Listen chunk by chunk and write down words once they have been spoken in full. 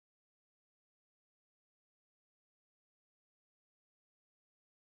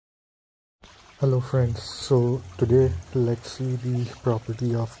Hello friends, so today let's see the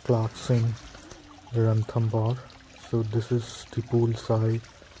property of clarksinn Ranthambore. So this is the pool side.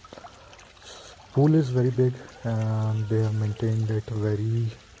 Pool is very big and they have maintained it very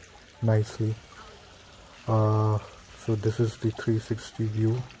nicely. So this is the 360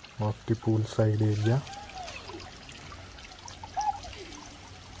 view of the pool side area.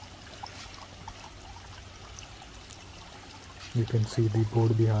 You can see the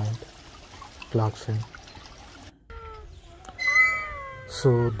board behind clarksinn.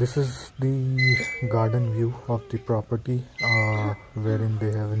 So this is the garden view of the property, wherein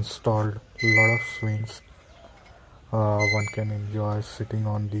they have installed a lot of swings. One can enjoy sitting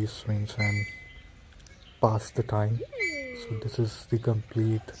on these swings and pass the time. So this is the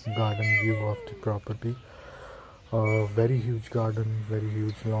complete garden view of the property. Very huge garden, very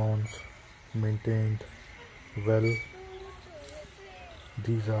huge lawns, maintained well.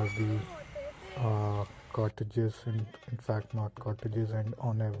 These are the cottages, in fact not cottages, and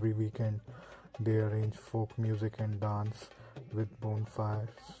on every weekend they arrange folk music and dance with bonfires.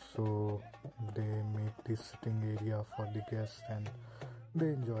 So they make this sitting area for the guests and they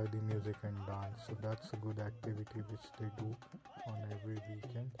enjoy the music and dance. So that's a good activity which they do on every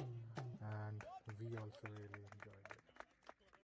weekend, and we also really enjoy it.